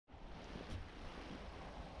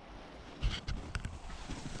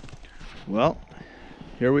Well,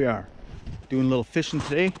 here we are doing a little fishing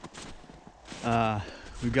today.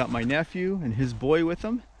 We've got my nephew and his boy with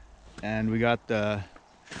him, and we got the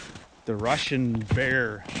Russian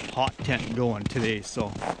bear hot tent going today.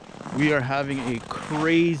 So we are having a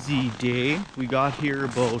crazy day. We got here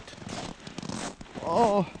about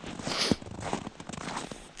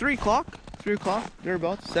 3 o'clock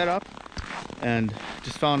thereabouts, set up, and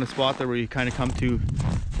just found a spot that we kind of come to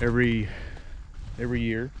every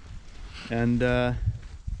year. And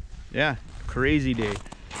yeah, crazy day.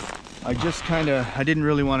 I didn't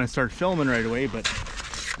really want to start filming right away, but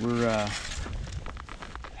we're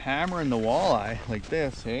hammering the walleye like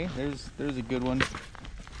this. Hey, there's a good one,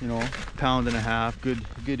 you know, 1.5 pounds,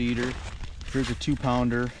 good eater. Here's a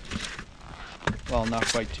 2-pounder. Well, not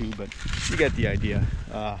quite 2, but you get the idea.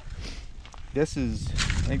 I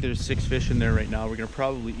think there's 6 fish in there right now. We're gonna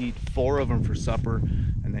probably eat 4 of them for supper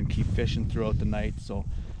and then keep fishing throughout the night. So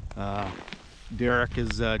Derek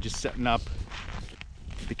is just setting up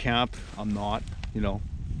the camp. I'm not, you know,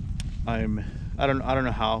 I don't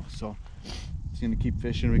know how, so he's gonna keep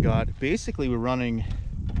fishing. We're running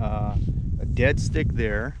a dead stick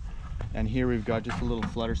there, and here we've got just a little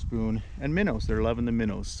flutter spoon and minnows. They're loving the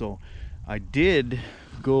minnows. So I did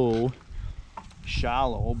go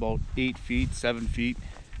shallow, about 8 feet, 7 feet,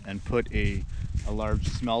 and put a large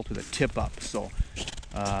smelt with a tip up. So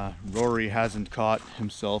Rory hasn't caught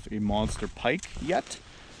himself a monster pike yet,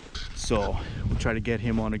 so we'll try to get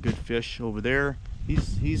him on a good fish over there.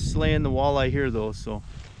 He's slaying the walleye here though, so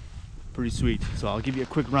pretty sweet. So I'll give you a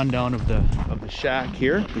quick rundown of the shack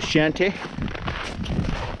here, the shanty.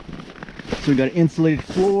 So we got an insulated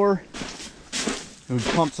floor, and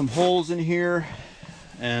we pumped some holes in here,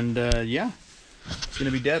 and yeah, it's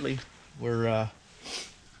gonna be deadly.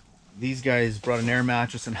 These guys brought an air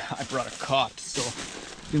mattress and I brought a cot, so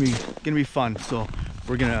it's gonna be fun. So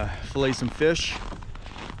we're gonna fillet some fish.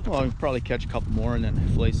 Well, we'll probably catch a couple more and then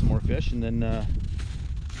fillet some more fish, and then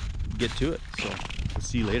get to it. So we'll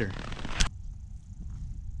see you later.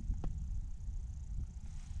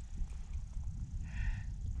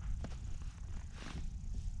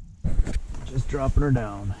 Just dropping her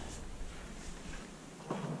down.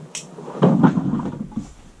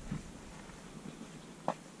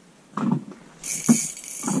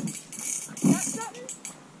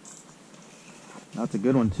 That's a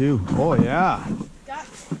good one too. Oh yeah.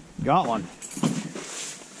 Got one.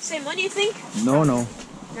 Same one, you think? No. No?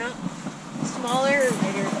 Smaller or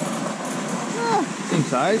bigger? Same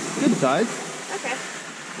size. Good size. Okay.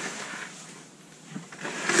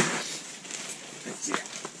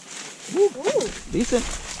 Ooh. Decent.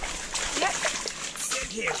 Yep.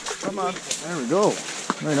 Come on. There we go.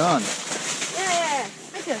 Right on. Yeah.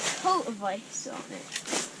 Like a coat of ice on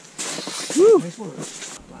it. Woo. Nice one.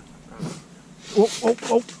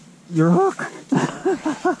 Oh. Your hook.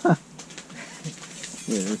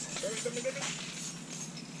 Yes.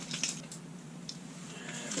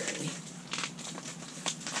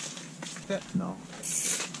 No.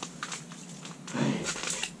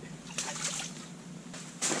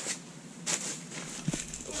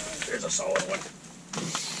 There's a solid one.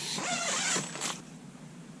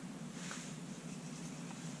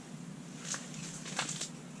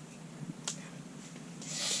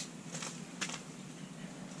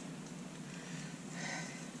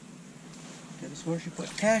 This is where she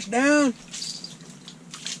put cash down.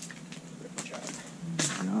 Good job.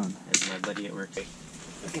 God. There's my buddy at work. I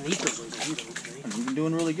can eat those ones. We've been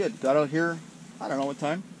doing really good. Got out here, I don't know what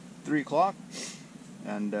time, 3 o'clock,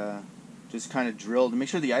 and just kind of drilled to make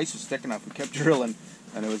sure the ice was thick enough. We kept drilling,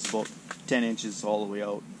 and it was about 10 inches all the way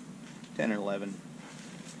out, 10 or 11.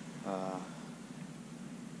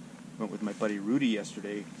 Went with my buddy Rudy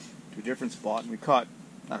yesterday to a different spot, and we caught,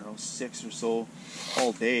 I don't know, 6 or so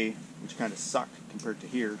all day, which kind of sucked compared to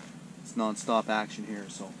here. It's non-stop action here,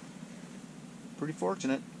 so pretty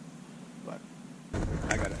fortunate. But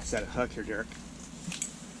I got a set of hook here, Derek.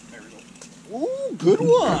 There we go. Ooh, good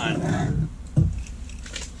one.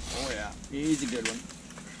 Oh yeah, he's a good one.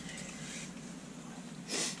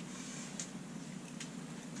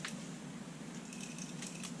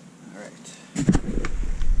 All right.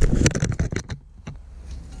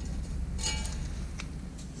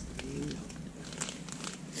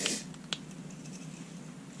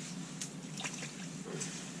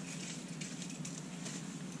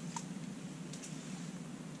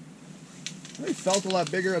 It felt a lot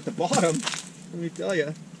bigger at the bottom, let me tell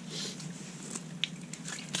you.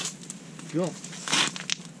 Go.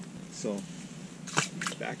 So,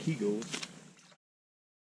 back he goes.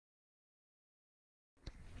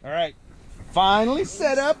 All right, finally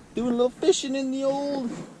set up, doing a little fishing in the old,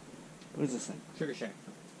 what is this thing? Sugar Shack.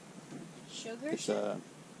 Sugar? It's a,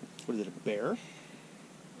 what is it, a bear?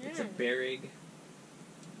 It's a Berrig.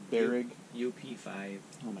 Berrig. UP5.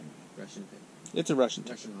 Oh my god. Russian pin. It's a Russian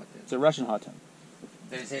tip. Russian hot pin. It's a Russian hot tip.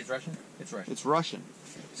 Did I say it's Russian? It's Russian. It's Russian.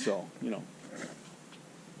 So, you know.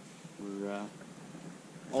 We're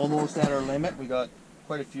almost at our limit. We got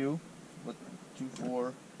quite a few. What, 2,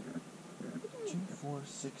 4,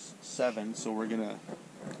 6, 7. So we're going to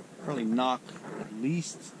probably knock at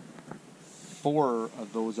least 4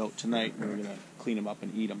 of those out tonight. And we're going to clean them up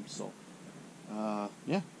and eat them. So,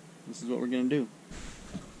 yeah. This is what we're going to do.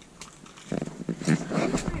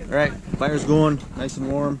 Alright, fire's going, nice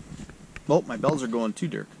and warm. Oh, my bells are going too,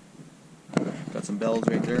 Dirk. Got some bells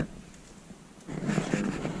right there. I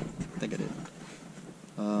think I did.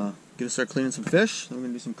 Gonna start cleaning some fish, then we're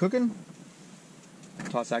gonna do some cooking.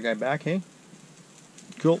 Toss that guy back, hey?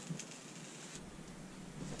 Cool.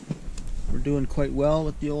 We're doing quite well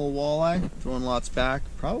with the old walleye. Throwing lots back.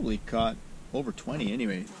 Probably caught over 20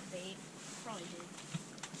 anyway. Probably did.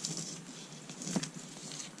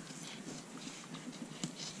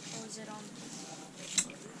 What was it on?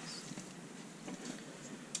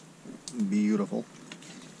 Beautiful.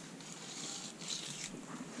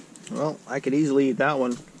 Well, I could easily eat that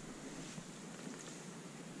one.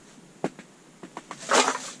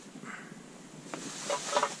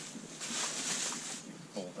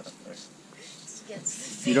 Hold it up there.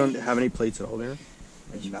 You don't have any plates at all there?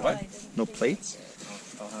 What? No plates?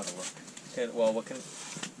 I'll have a look. Okay, well, what can...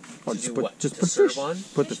 Oh, to just do put, what? just To put serve fish. on?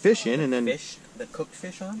 Put the fish in and then... Fish? The cooked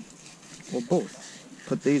fish on? Well, both.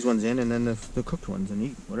 Put these ones in and then the cooked ones and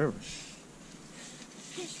eat, whatever.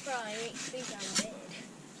 Fish fry ain't think I'm dead.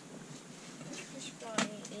 Fish fry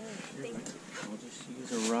ain't anything. I'll just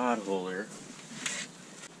use a rod holder.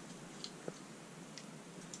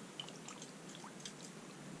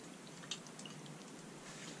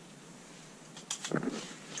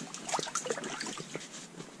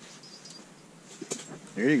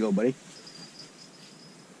 There you go, buddy.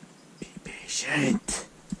 Be patient.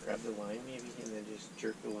 Grab the line maybe and then just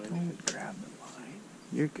jerk the line. Don't grab the line.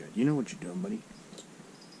 You're good. You know what you're doing, buddy.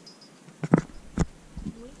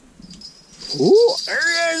 Ooh, there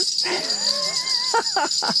he is!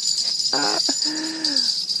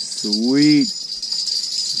 Sweet.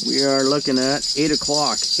 We are looking at 8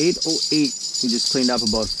 o'clock. 8:08. We just cleaned up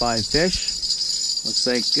about 5 fish. Looks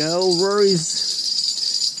like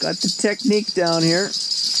Rory's got the technique down here.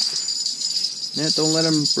 Yeah, don't let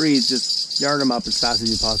him breathe. Just yard him up as fast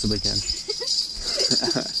as you possibly can.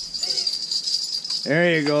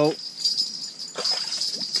 There you go.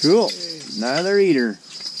 Cool. Another eater.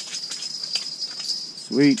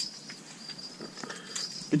 Sweet.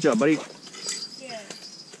 Good job, buddy. Yeah.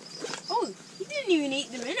 Oh, he didn't even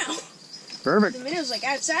eat the minnow. Perfect. The minnow's like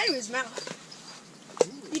outside of his mouth.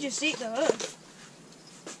 He just ate the hook.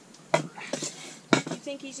 You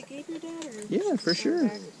think he's a keeper, Dad? Or Yeah, for sure.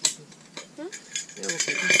 Huh? Yeah, we'll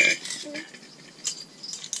take it. Okay.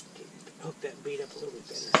 Hook that bait up a little bit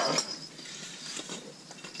better.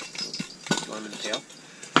 Want him in the tail?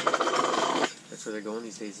 That's where they're going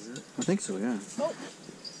these days, isn't it? I think so, yeah. Oh,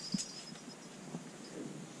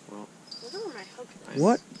 Well, look at where my hook is.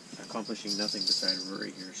 What? Accomplishing nothing beside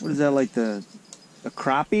Rory here. So What is that, like the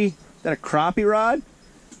crappie? Is that a crappie rod?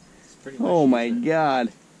 it's pretty much Oh my using it.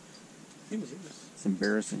 god. Seems It's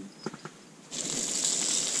embarrassing.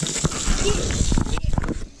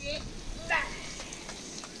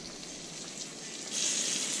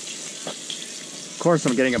 Of course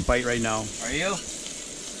I'm getting a bite right now. Are you?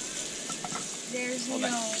 There's Hold no.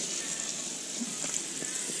 on.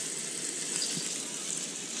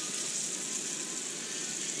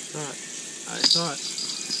 I saw it.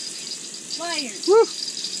 Liar. Woo!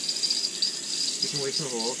 You can wait some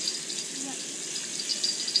holes.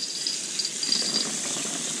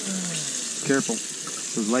 Careful.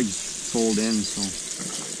 Those legs fold in, so.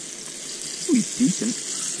 It'll be decent.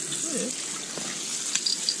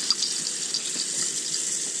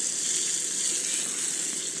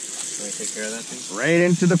 Can I take care of that thing? Right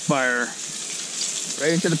into the fire.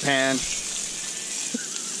 Right into the pan.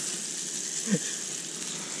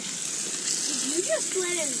 Did you just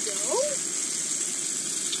let him go?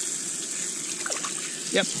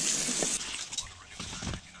 Yep.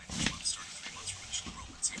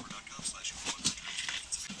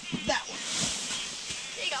 That one.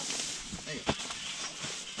 There you go. There you go.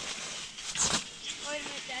 Wait a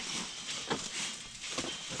minute, Dad.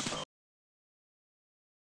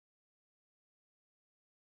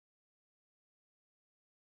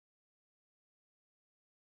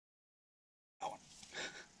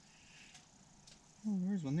 Oh,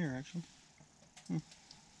 there's one there, actually.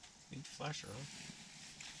 Big flasher, huh?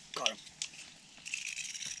 Got him.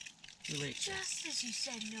 Too late. Just as you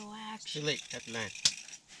said no action. Too late. Cut the line.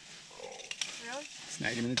 Really?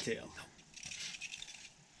 Snag him in the tail.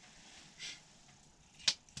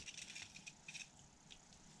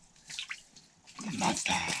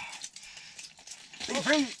 Monster! Be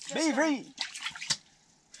free! Be free!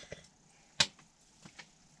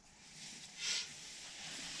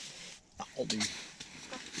 I'll do.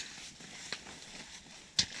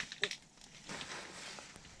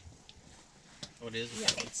 Oh, it is? Yeah,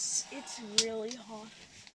 it's really hot.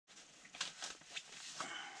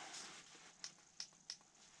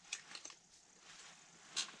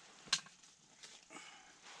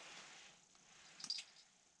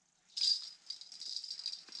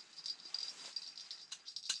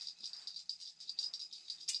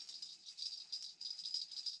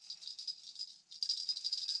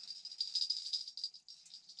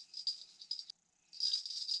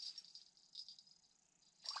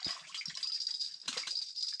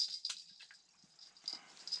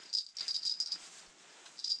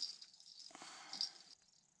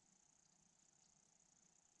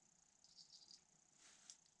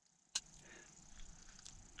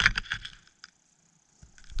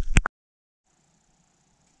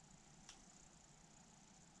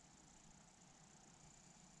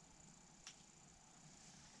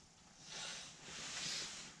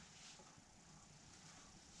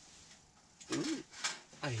 Ooh,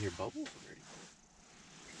 I hear bubbles already.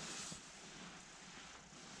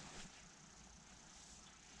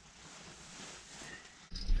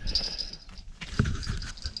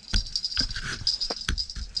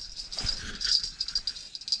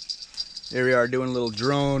 Here we are doing a little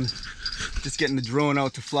drone. Just getting the drone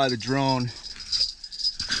out to fly the drone.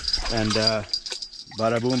 And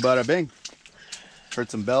bada boom, bada bing.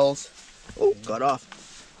 Heard some bells. Oh, got off.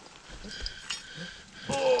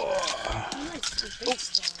 Oh.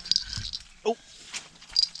 Oh.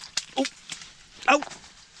 Oh.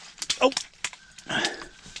 Oh.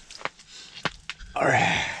 All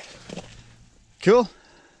right. Cool.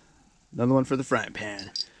 Another one for the frying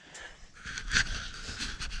pan.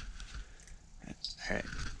 All right.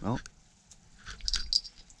 Well,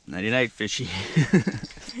 nighty night, fishy.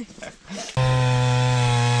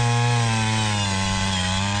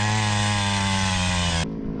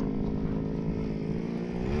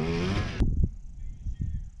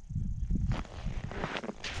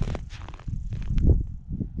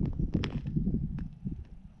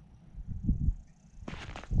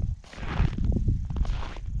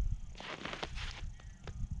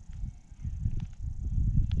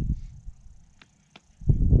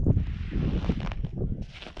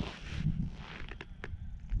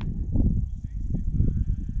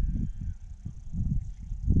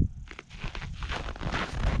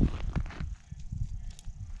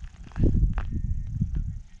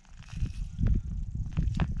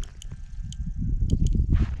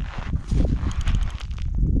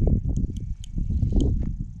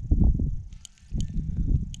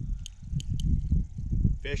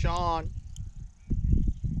 Fish on.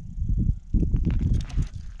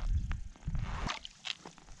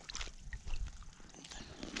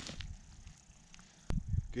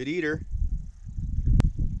 Good eater.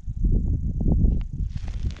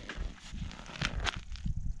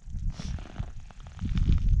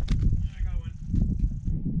 I got one.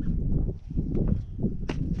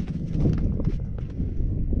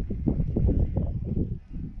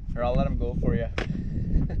 Or I'll let him go for you.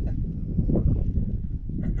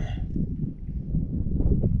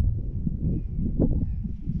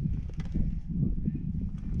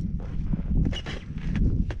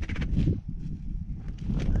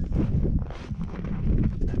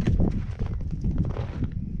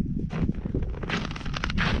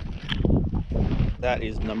 That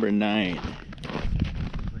is number 9.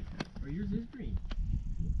 Or yours is green.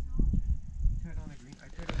 Tried on a green. I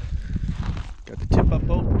tried on Got the tip up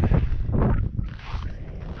boat.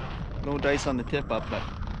 No dice on the tip up, but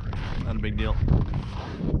not a big deal.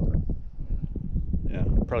 Yeah,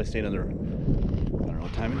 probably stay another, I don't know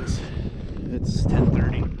what time it is. It's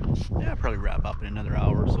 10:30. Yeah, probably wrap up in another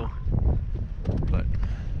hour or so. But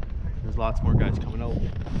there's lots more guys coming out.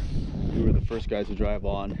 We were the first guys to drive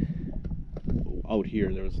on out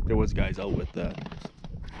here. There was guys out with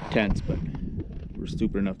tents, but we were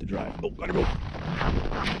stupid enough to drive. Oh, gotta go.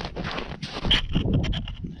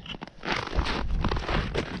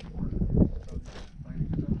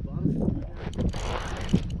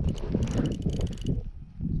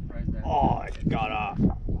 Oh, it got off.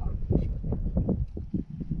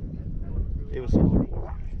 It was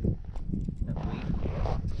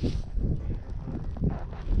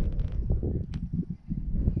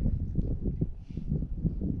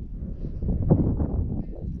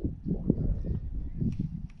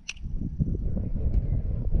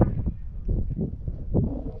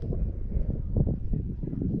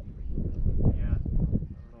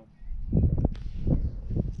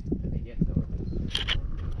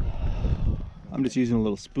I'm just using a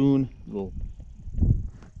little spoon,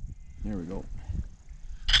 there we go.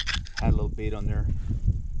 Had a little bait on there.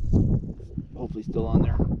 Hopefully still on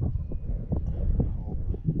there.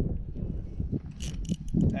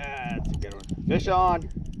 That's a good one. Fish on.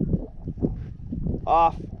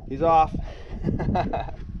 Off. He's off.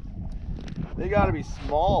 They gotta be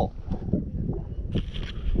small.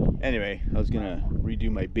 Anyway, I was gonna redo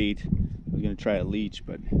my bait. I was gonna try a leech,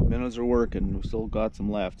 but minnows are working. We still got some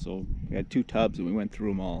left, so we had 2 tubs and we went through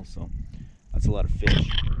them all. So that's a lot of fish.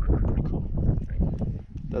 Pretty cool.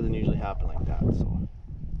 Doesn't usually happen like that, so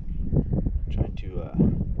I'm trying to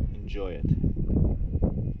enjoy it.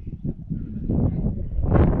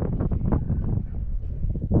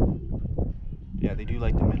 Yeah, they do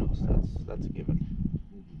like the minnows. That's a given.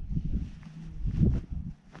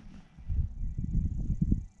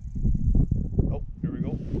 Oh, there we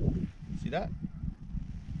go. See that?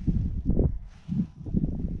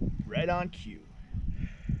 Right on cue.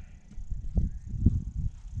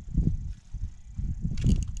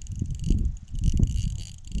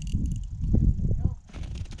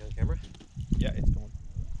 You on camera? Yeah, it's going.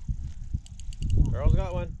 Carl's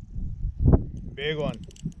got one. Big one.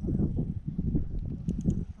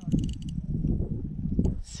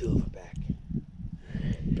 Silverback.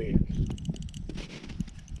 Big.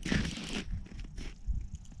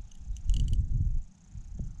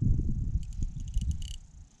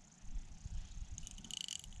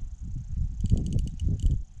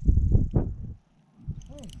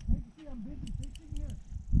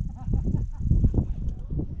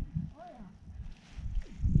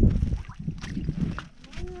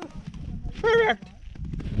 Perfect.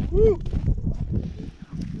 Woo.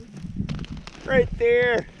 Right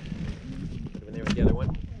there. Could have been there with the other one.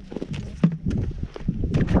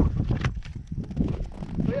 Oh,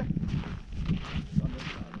 yeah.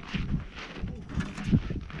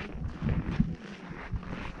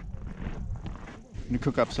 I'm gonna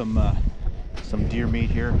cook up some deer meat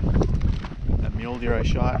here. That mule deer I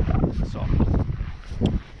shot. So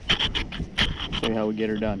show you how we get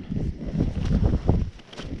her done.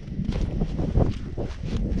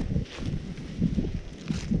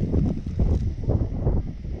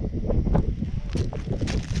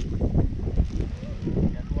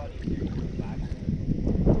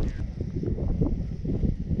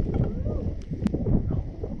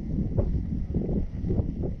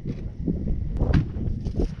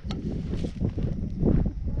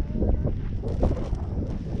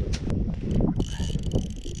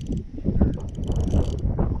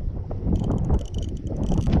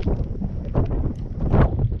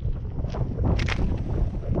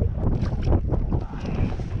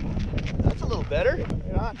 Better?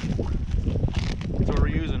 Right on. That's what we're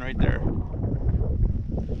using right there.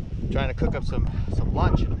 Trying to cook up some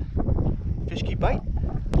lunch and fish keep biting.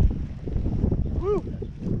 Woo!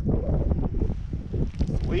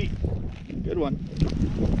 Sweet. Good one.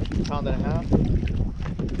 £1.5 pounds.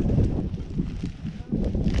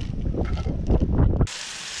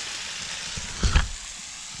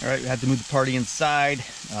 Alright, we had to move the party inside.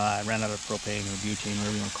 I ran out of propane or butane,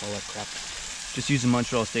 whatever you want to call that crap. Just using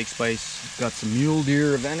Montreal steak spice. Got some mule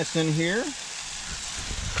deer venison here.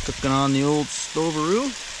 Cooking on the old stoveroo.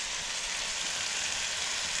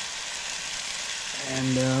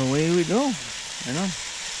 And away we go. Right on.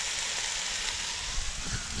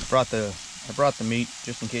 I brought the meat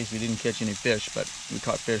just in case we didn't catch any fish, but we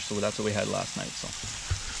caught fish, so that's what we had last night. So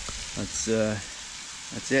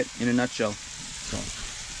that's it in a nutshell. So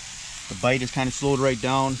the bite is kind of slowed right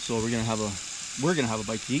down, so we're gonna have a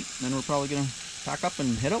bite to eat, and then we're probably gonna pack up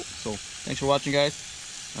and head out. So thanks for watching, guys.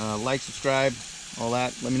 Like, subscribe, all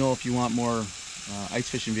that. Let me know if you want more ice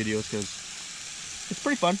fishing videos, because it's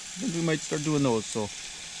pretty fun. I think we might start doing those, so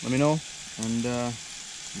let me know, and we'll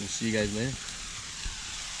see you guys later.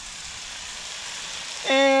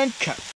 And cut.